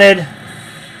I wanted.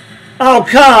 Oh,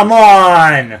 come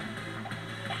on.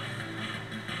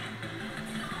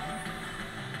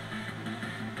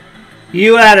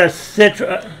 You had a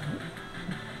Citra.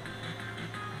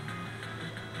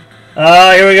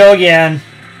 Oh, here we go again.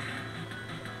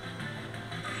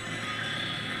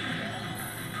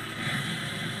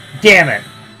 Damn it.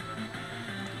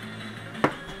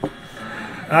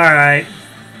 Alright.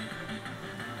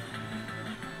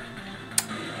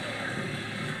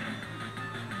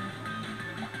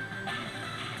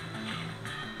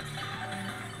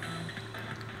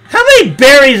 How many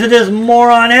berries did this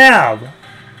moron have?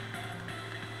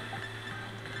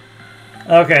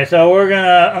 Okay, so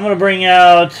I'm gonna bring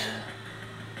out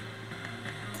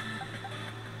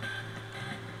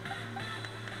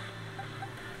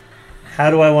how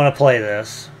do I want to play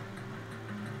this?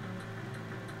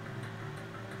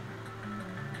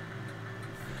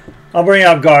 I'll bring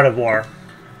out Gardevoir.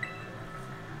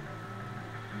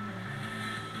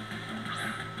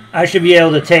 I should be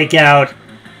able to take out.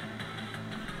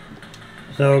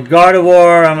 So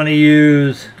Gardevoir, I'm going to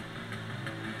use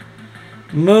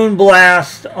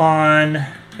Moonblast on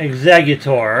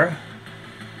Executor.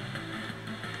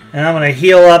 And I'm going to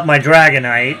heal up my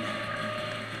Dragonite.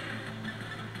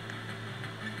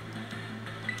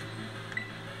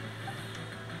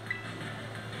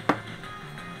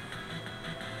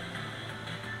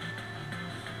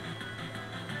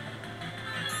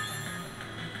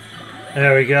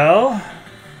 There we go.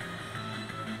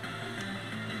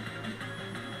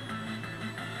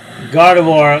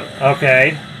 Gardevoir,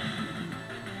 okay.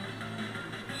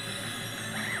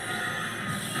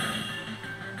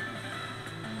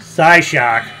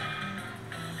 Psyshock.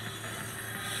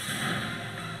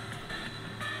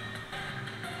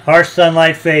 Harsh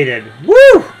Sunlight faded.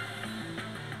 Woo!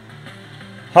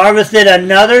 Harvested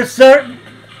another certain.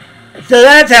 So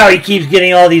that's how he keeps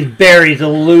getting all these berries, a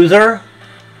loser.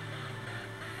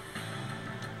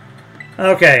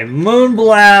 Okay,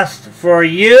 Moonblast for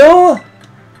you.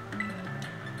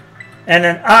 And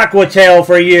an Aqua Tail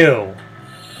for you.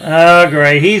 Oh,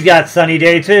 great. He's got Sunny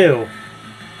Day, too.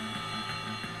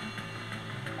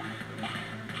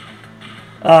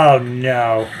 Oh,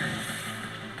 no.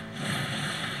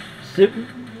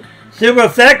 Super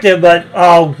effective, but...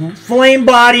 Oh, Flame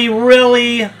Body,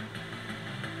 really?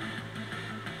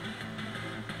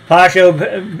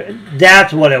 Pasho,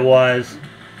 that's what it was.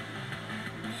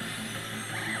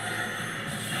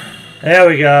 There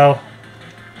we go.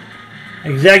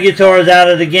 Executor is out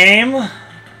of the game.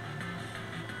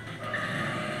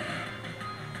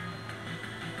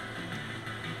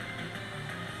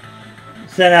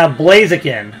 Send out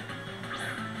Blaziken.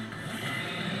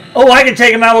 Oh, I can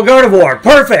take him out with Gardevoir.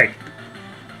 Perfect.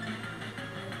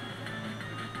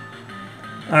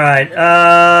 Alright,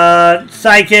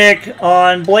 Psychic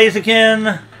on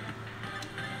Blaziken.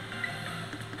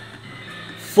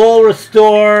 Full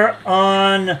Restore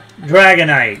on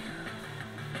Dragonite.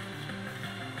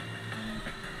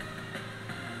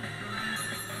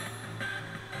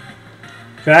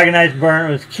 Dragonite's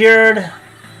burn was cured.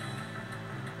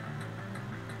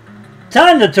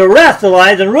 Time to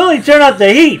terrestrialize and really turn up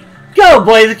the heat. Go,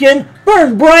 Blaziken!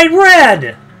 Burn bright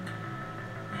red!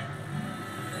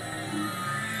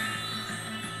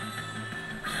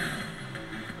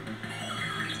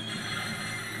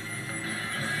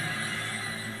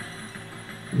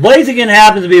 Blaziken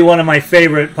happens to be one of my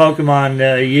favorite Pokemon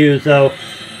to use, so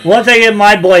once I get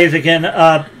my Blaziken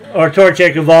or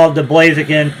Torchic evolved to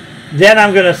Blaziken, then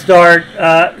I'm going to start,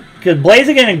 because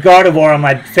Blaziken and Gardevoir are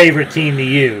my favorite team to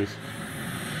use.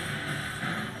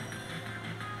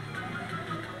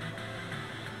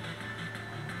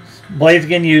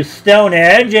 Blaziken used Stone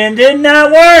Edge and did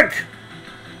not work.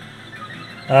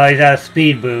 Oh, he's got a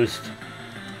speed boost.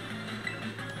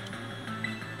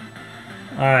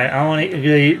 Alright, I want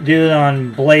to do it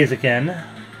on Blaziken.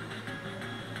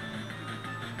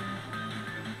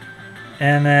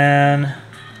 And then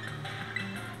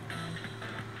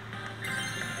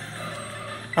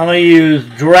I'm going to use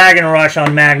Dragon Rush on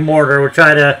Magmortar. We'll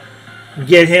try to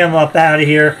get him up out of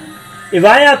here. If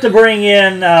I have to bring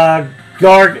in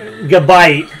Garchomp,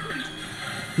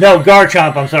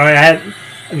 I'm sorry. I had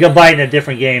Gabite in a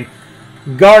different game.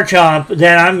 Garchomp,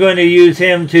 then I'm going to use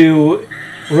him to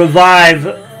revive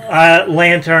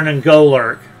Lantern and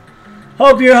Golurk.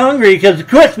 Hope you're hungry, because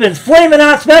Crispin's Flaming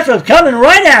Hot Special is coming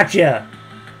right at you.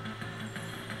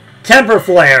 Temper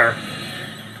Flare.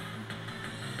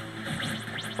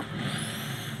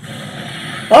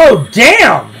 Oh,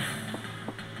 damn!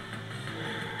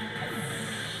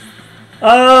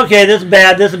 Okay, this is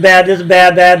bad, this is bad, this is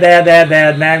bad,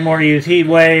 bad. Magmortar use Heat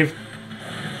Wave.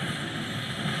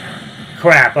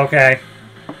 Crap, okay.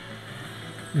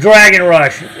 Dragon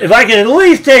Rush. If I could at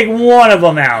least take one of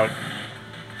them out.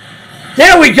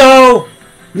 There we go!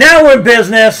 Now we're in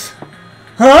business.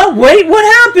 Huh? Wait, what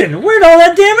happened? Where'd all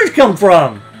that damage come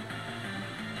from?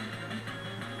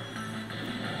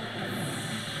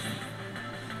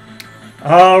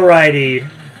 Alrighty.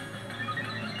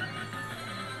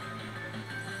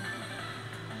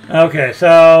 Okay,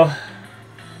 so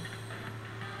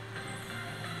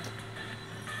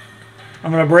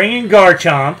I'm going to bring in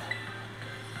Garchomp.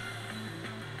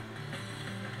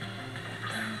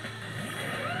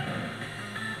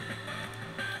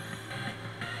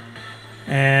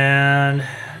 And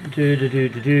I'm going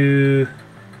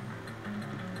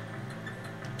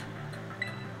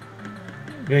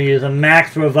to use a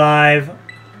max revive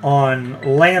on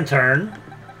Lantern.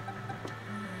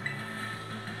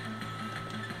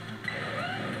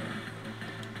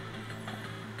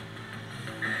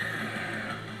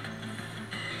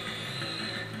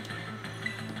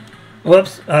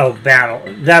 Whoops. Oh, battle.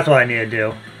 That's what I need to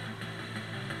do.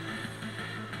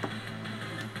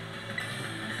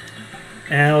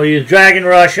 And we'll use Dragon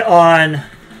Rush on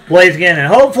Blaziken, and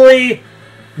hopefully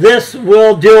this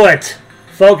will do it.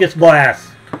 Focus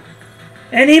Blast.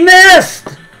 And he missed!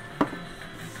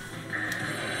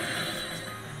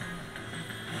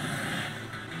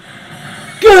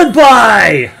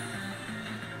 Goodbye!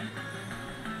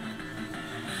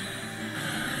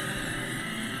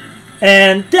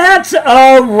 And that's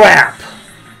a wrap.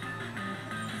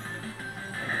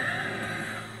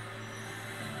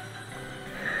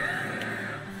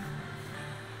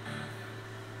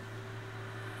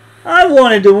 I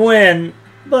wanted to win,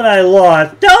 but I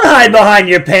lost. Don't hide behind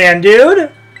your pan,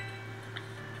 dude.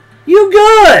 You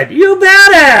good. You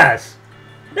badass.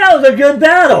 That was a good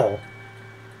battle.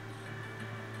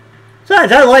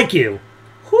 Besides, I like you.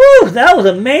 Whew, that was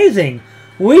amazing.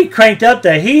 We cranked up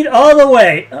the heat all the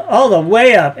way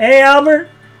up. Hey, Albert?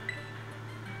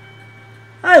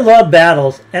 I love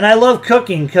battles, and I love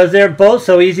cooking because they're both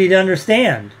so easy to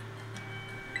understand.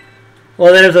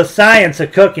 Well, there's a science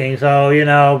of cooking, so, you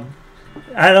know,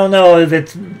 I don't know if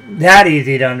it's that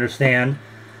easy to understand.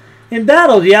 In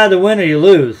battles, you either win or you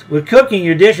lose. With cooking,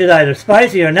 your dish is either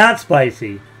spicy or not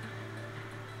spicy.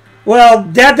 Well,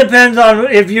 that depends on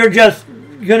if you're just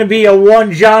going to be a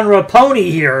one-genre pony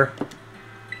here.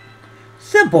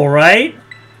 Simple, right?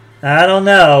 I don't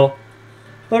know.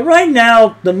 But right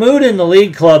now, the mood in the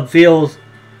league club feels,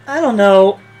 I don't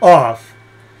know, off.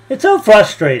 It's so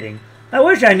frustrating. I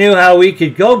wish I knew how we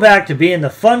could go back to being the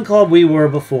fun club we were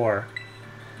before.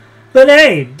 But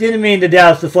hey, didn't mean to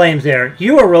douse the flames there.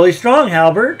 You were really strong,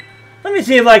 Halbert. Let me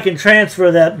see if I can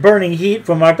transfer that burning heat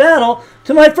from our battle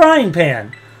to my frying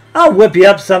pan. I'll whip you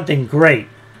up something great.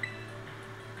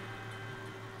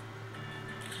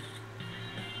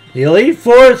 The Elite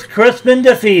Four's Crispin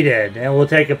defeated, and we'll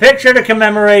take a picture to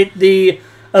commemorate the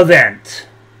event.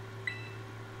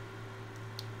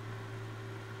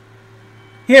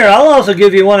 Here, I'll also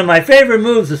give you one of my favorite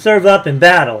moves to serve up in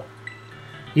battle.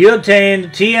 You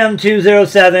obtained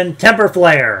TM207 Temper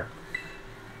Flare.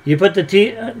 You put the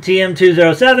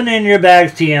TM207 in your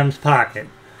bag's TM's pocket.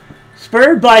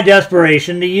 Spurred by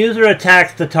desperation, the user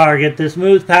attacks the target. This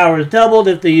move's power is doubled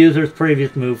if the user's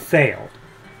previous move failed.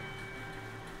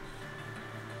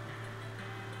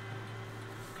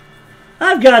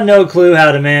 I've got no clue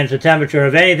how to manage the temperature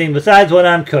of anything besides what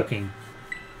I'm cooking.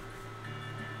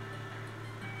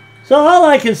 So all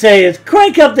I can say is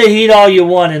crank up the heat all you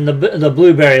want in the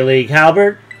Blueberry League,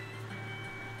 Halbert.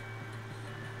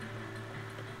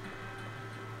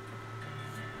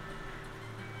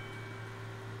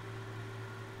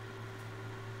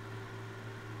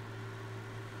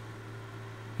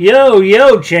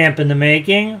 Yo, champ in the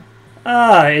making.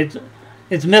 Ah, it's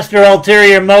Mr.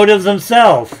 Ulterior Motives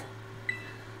himself.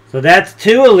 So that's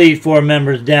 2 Elite Four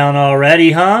members down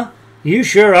already, huh? You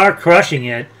sure are crushing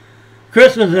it.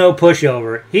 Crispin's no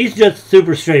pushover. He's just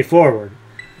super straightforward.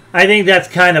 I think that's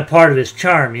kind of part of his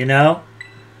charm, you know?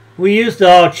 We used to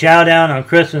all chow down on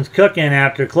Crispin's cooking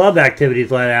after club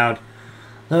activities let out.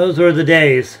 Those were the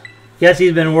days. Guess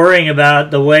he's been worrying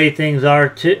about the way things are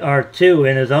too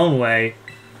in his own way.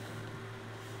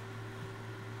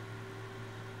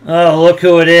 Oh, look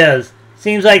who it is.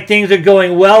 Seems like things are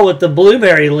going well with the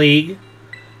Blueberry League.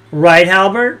 Right,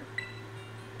 Halbert?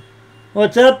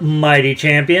 What's up, mighty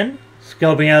champion?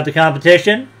 Scoping out the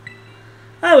competition?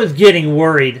 I was getting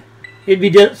worried. It'd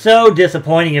be so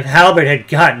disappointing if Halbert had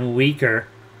gotten weaker.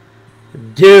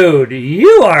 Dude,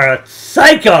 you are a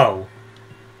psycho!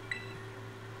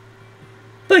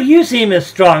 But you seem as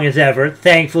strong as ever,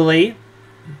 thankfully.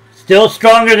 Still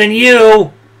stronger than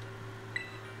you!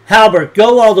 Halbert,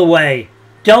 go all the way.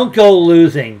 Don't go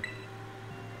losing.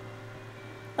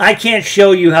 I can't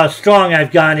show you how strong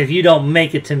I've gotten if you don't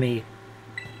make it to me.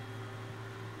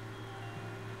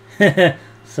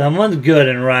 Someone's good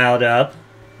and riled up.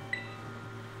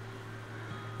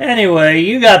 Anyway,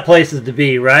 you got places to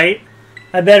be, right?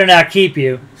 I better not keep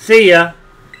you. See ya.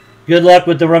 Good luck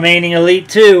with the remaining Elite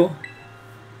 2.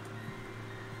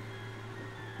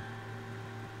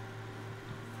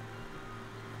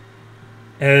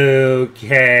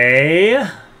 Okay.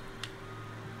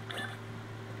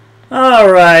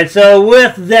 Alright, so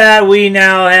with that, we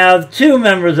now have 2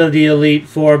 members of the Elite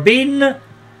Four beaten.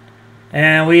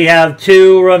 And we have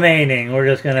 2 remaining. We're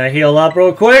just going to heal up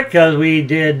real quick because we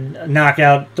did knock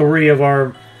out 3 of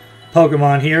our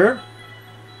Pokemon here.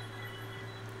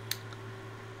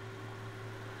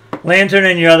 Lantern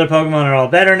and your other Pokemon are all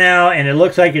better now, and it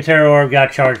looks like your Terra Orb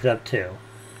got charged up too.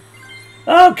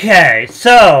 Okay,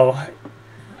 so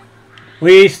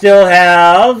we still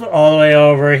have, all the way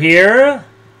over here,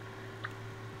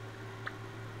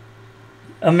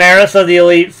 Amaris of the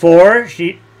Elite Four.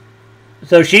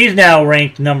 So she's now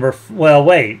ranked number... Well,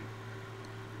 wait.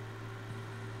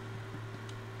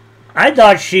 I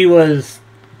thought she was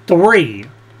 3.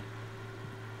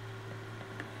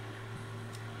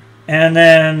 And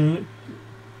then...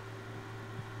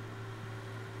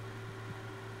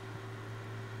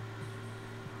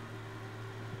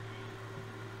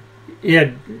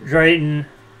 Yeah, Drayton...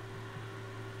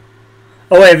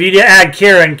 Oh, wait, if you add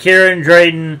Kieran,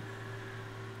 Drayton,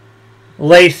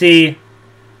 Lacey,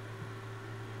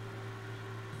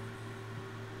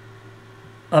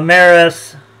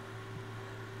 Amaris,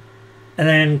 and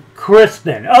then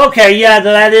Crispin. Okay, yeah,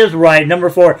 that is right, number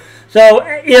 4. So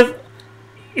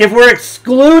if we're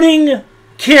excluding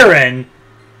Kieran,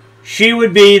 she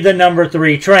would be the number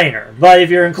 3 trainer. But if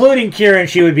you're including Kieran,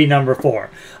 she would be number 4.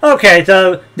 Okay,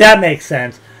 so that makes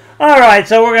sense. Alright,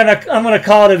 so I'm gonna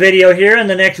call it a video here. In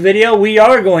the next video, we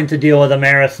are going to deal with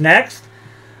Amaris next.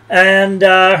 And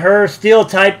her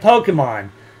Steel-type Pokemon.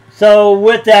 So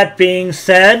with that being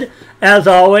said, as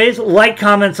always, like,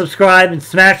 comment, subscribe, and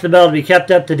smash the bell to be kept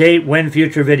up to date when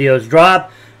future videos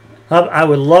drop. I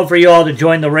would love for you all to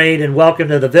join the raid and welcome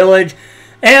to the village.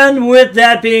 And with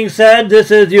that being said, this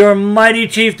is your mighty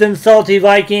chieftain, Salty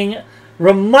Viking,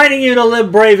 reminding you to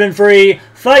live brave and free,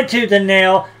 fight tooth and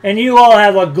nail, and you all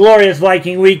have a glorious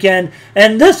Viking weekend.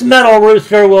 And this Metal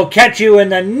Rooster will catch you in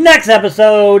the next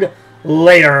episode.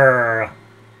 Later.